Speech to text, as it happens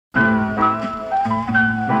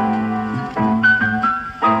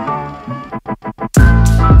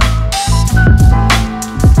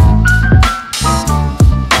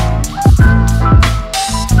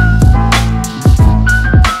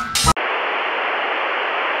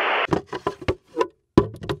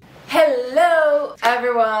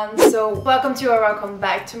everyone, so welcome to or welcome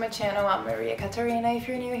back to my channel. I'm Maria Katarina if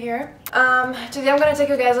you're new here. Today I'm gonna take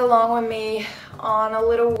you guys along with me on a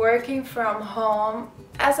little working from home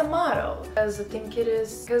as a model, because I think it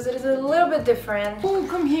is a little bit different. Oh,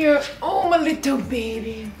 come here. Oh, my little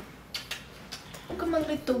baby. Look at my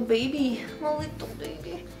little baby. My little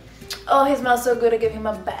baby. Oh, he smells so good. I gave him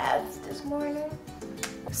a bath this morning.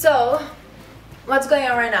 So what's going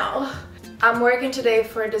on right now? I'm working today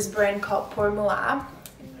for this brand called Formula.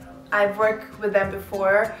 I've worked with them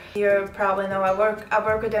before. You probably know I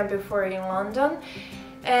worked with them before in London.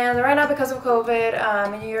 And right now, because of COVID,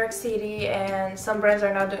 I'm in New York City and some brands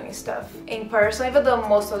are not doing stuff in person, even though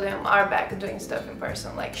most of them are back doing stuff in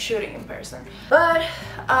person, like shooting in person. But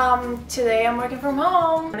today I'm working from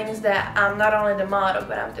home. It means that I'm not only the model,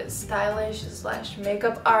 but I'm the stylist slash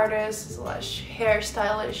makeup artist slash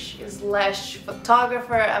hairstylist slash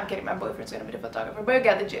photographer. I'm kidding, my boyfriend's gonna be the photographer, but you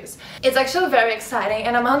get the gist. It's actually very exciting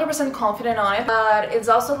and I'm 100% confident on it, but it's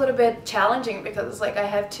also a little bit challenging because it's like I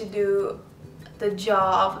have to do the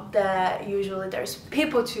job that usually there's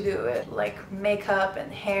people to do it, like makeup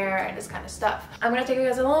and hair and this kind of stuff. I'm gonna take you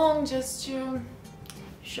guys along just to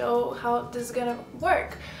show how this is gonna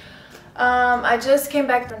work. I just came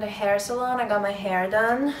back from the hair salon. I got my hair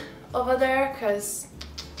done over there because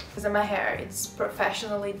my hair it's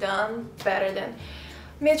professionally done, better than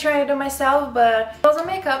me trying to do myself. But also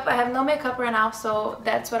makeup, I have no makeup right now, so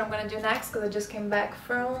that's what I'm gonna do next because I just came back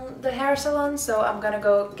from the hair salon. So I'm gonna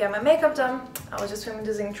go get my makeup done. I was just filming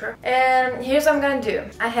this intro and here's what I'm gonna do.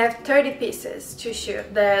 I have 30 pieces to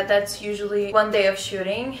shoot. That's usually one day of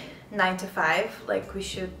shooting, 9 to 5, like we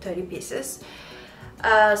shoot 30 pieces.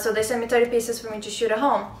 So they sent me 30 pieces for me to shoot at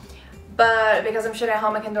home. But because I'm shooting at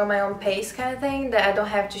home, I can do my own pace kind of thing, that I don't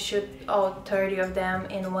have to shoot all 30 of them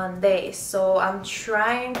in one day. So I'm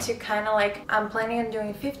trying to kind of like, I'm planning on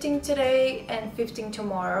doing 15 today and 15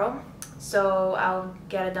 tomorrow. So I'll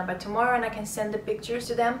get it done by tomorrow and I can send the pictures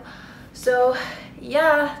to them. So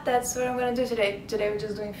yeah, that's what I'm gonna do today. Today we're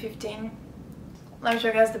just doing 15. Let me show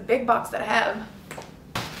you guys the big box that I have.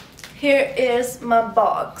 Here is my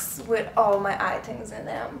box with all my items in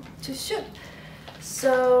them to shoot.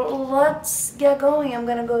 So let's get going. I'm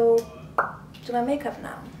gonna go do my makeup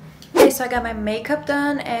now. Okay, so I got my makeup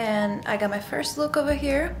done and I got my first look over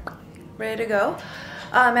here, ready to go.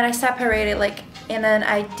 And I separated, like in an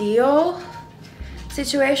ideal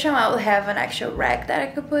situation, I would have an actual rack that I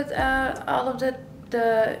could put all of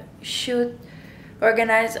the shoot,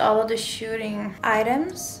 organize all of the shooting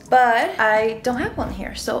items, but I don't have one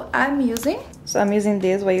here. So I'm using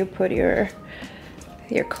this where you put your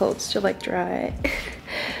clothes to like dry.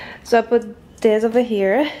 So I put this over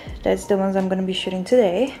here. That's the ones I'm gonna be shooting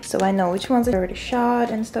today, so I know which ones I already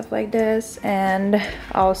shot and stuff like this. And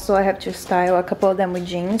also I have to style a couple of them with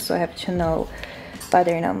jeans, so I have to know by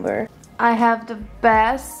their number. I have the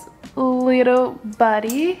best little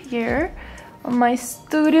buddy here on my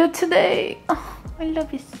studio today. Oh, I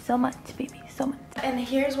love you so much, baby, so much. And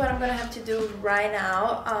here's what I'm gonna have to do right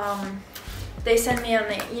now. They sent me on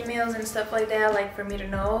the emails and stuff like that, like for me to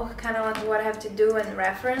know kind of like what I have to do and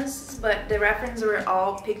reference, but the reference were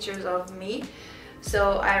all pictures of me,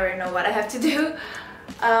 so I already know what I have to do.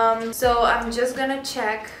 So I'm just gonna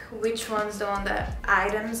check which ones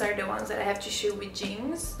items are the ones that I have to shoot with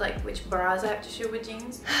jeans, like which bras I have to shoot with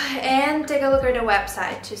jeans, and take a look at the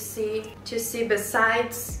website to see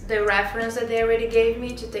besides the reference that they already gave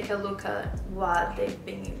me, to take a look at what they've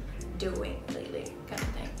been doing lately, kind of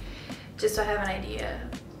thing. Just so I have an idea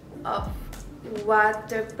of what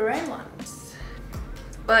the brand wants.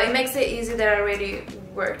 But it makes it easy that I already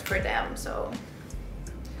worked for them, so.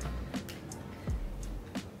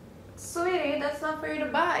 Sweetie, that's not for you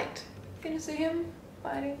to bite. Can you see him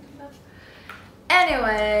biting? No.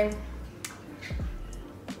 Anyway.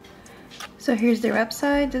 So here's their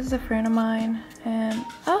website. This is a friend of mine. And,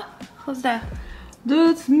 oh, who's that?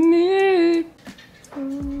 That's me.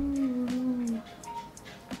 Ooh.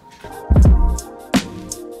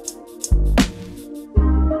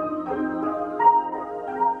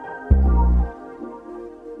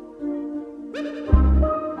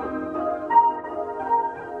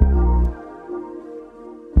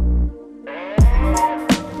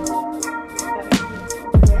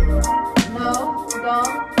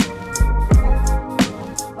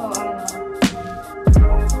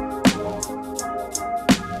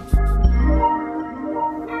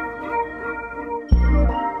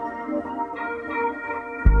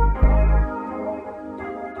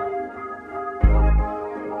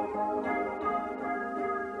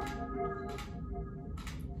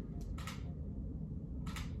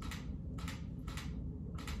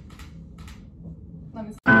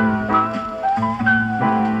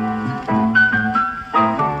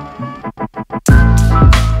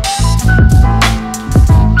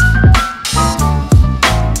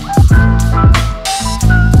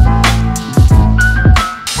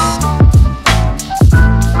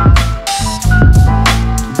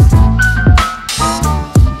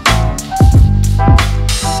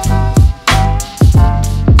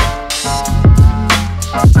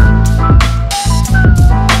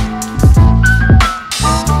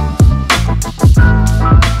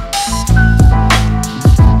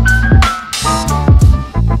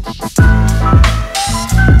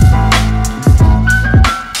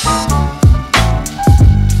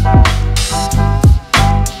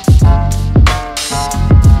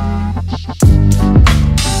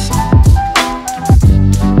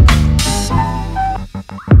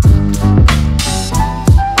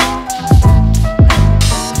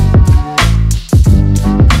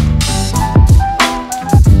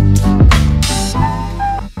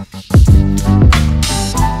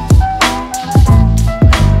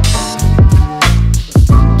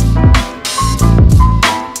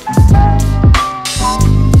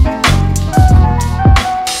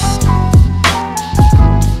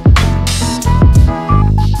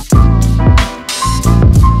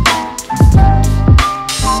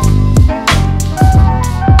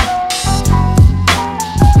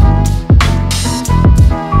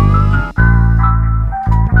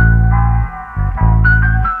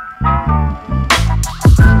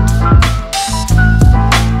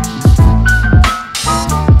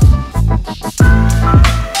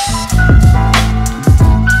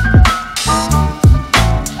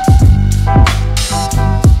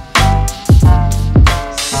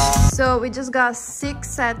 we just got 6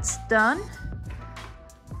 sets done.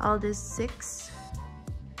 All these 6.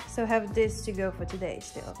 So have this to go for today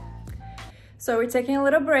still. So we're taking a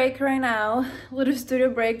little break right now, little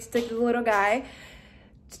studio break to take the little guy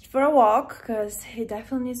for a walk because he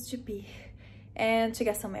definitely needs to pee, and to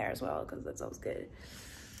get some air as well because that's always good.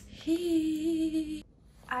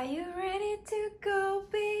 Are you ready to go,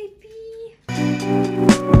 baby?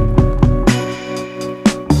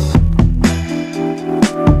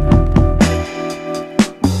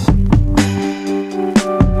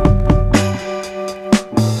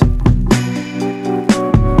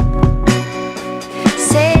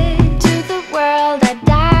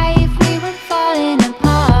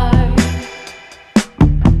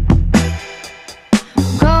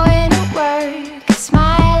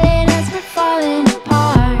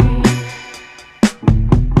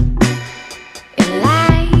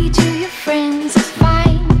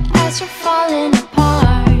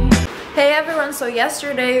 So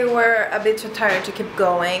yesterday we were a bit too tired to keep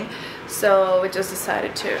going, so we just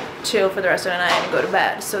decided to chill for the rest of the night and go to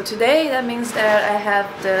bed. So today that means that I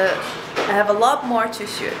have a lot more to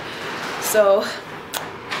shoot. So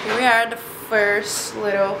here we are, the first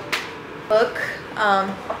little look.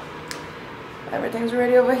 Everything's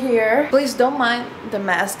ready over here. Please don't mind the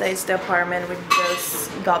mess that is the apartment. We just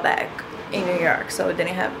got back in New York, so we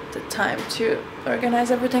didn't have the time to organize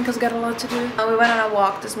everything because we got a lot to do. We went on a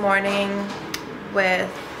walk this morning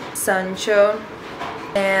with Sancho,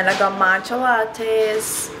 and I got matcha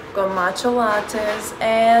lattes,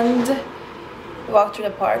 and walked through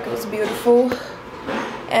the park. It was beautiful.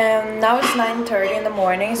 And now it's 9:30 in the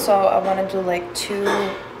morning, so I want to do like 2.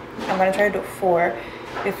 I'm gonna try to do 4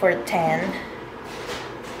 before 10.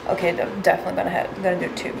 Okay, I'm definitely gonna do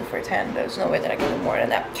 2 before 10. There's no way that I can do more than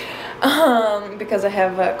that, because I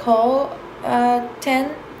have a call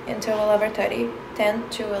 10 until 11:30, 10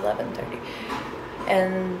 to 11:30.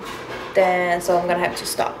 And then so I'm gonna have to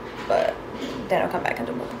stop, but then I'll come back and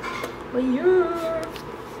do more.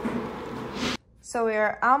 So we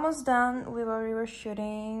are almost done with what we were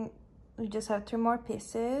shooting. We just have 3 more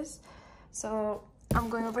pieces, so I'm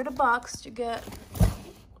going over the box to get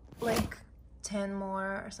like 10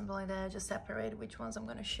 more or something like that. Just separate which ones I'm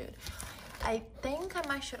gonna shoot. I think I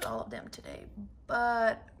might shoot all of them today,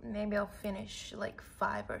 but maybe I'll finish like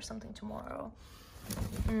 5 or something tomorrow.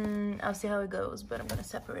 I'll see how it goes, but I'm gonna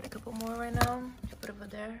separate a couple more right now. Put it over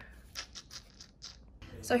there.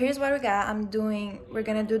 So here's what we got. We're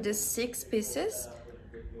gonna do these 6 pieces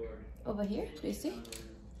over here. Do you see?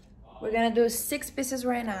 We're gonna do 6 pieces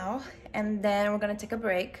right now, and then we're gonna take a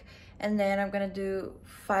break, and then I'm gonna do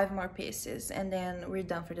 5 more pieces, and then we're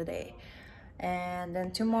done for the day. And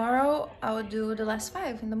then tomorrow I will do the last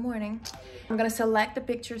 5 in the morning. I'm gonna select the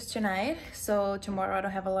pictures tonight, so tomorrow I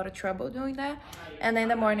don't have a lot of trouble doing that. And then in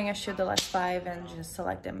the morning I shoot the last 5 and just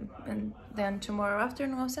select them, and then tomorrow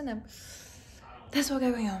afternoon I'll send them. That's what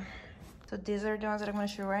going on. So these are the ones that I'm gonna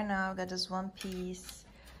shoot right now. I've got this one piece,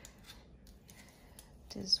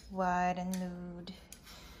 this white and nude,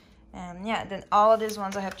 and yeah, then all of these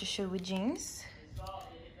ones I have to shoot with jeans.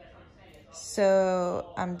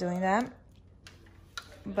 So I'm doing that.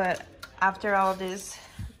 But after all of this,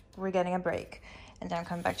 we're getting a break, and then I'm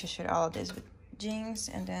coming back to shoot all of this with jeans,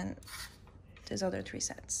 and then these other 3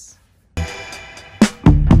 sets.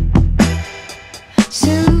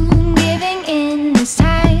 Soon giving in this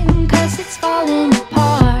time, 'cause it's falling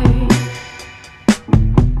apart.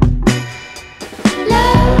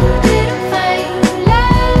 Love didn't find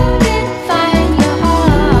your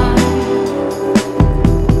heart.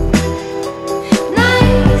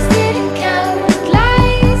 Nights didn't count,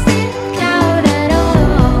 lies didn't count at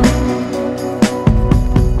all.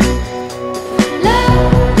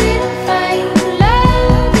 Love didn't find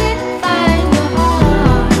your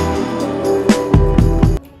heart.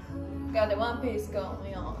 Got the one piece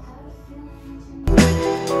going on.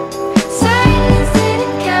 Silence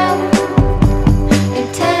didn't count, it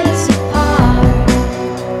tear us apart.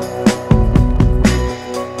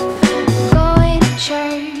 Going to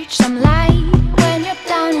church, some light when you're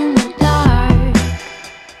down in the dark.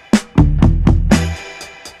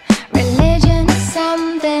 Religion is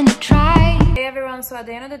something to try. Hey everyone, so at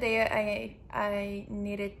the end of the day I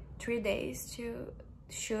needed 3 days to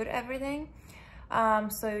shoot everything.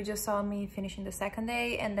 So you just saw me finishing the 2nd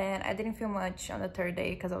day, and then I didn't feel much on the 3rd day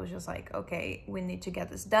because I was just like, okay, we need to get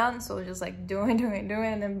this done. So just like doing,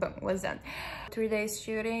 and then boom, was done. 3 days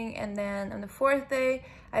shooting, and then on the 4th day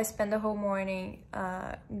I spent the whole morning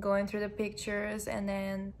going through the pictures and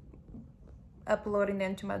then uploading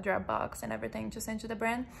them to my Dropbox and everything to send to the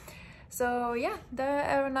brand. So yeah,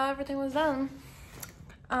 now everything was done.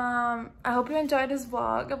 I hope you enjoyed this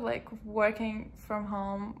vlog of like working from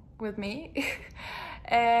home with me.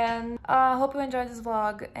 And I hope you enjoyed this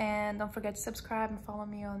vlog, and don't forget to subscribe and follow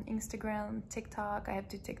me on Instagram, TikTok. I have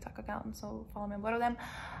 2 TikTok accounts, so follow me on both of them.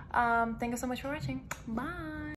 Thank you so much for watching. Bye.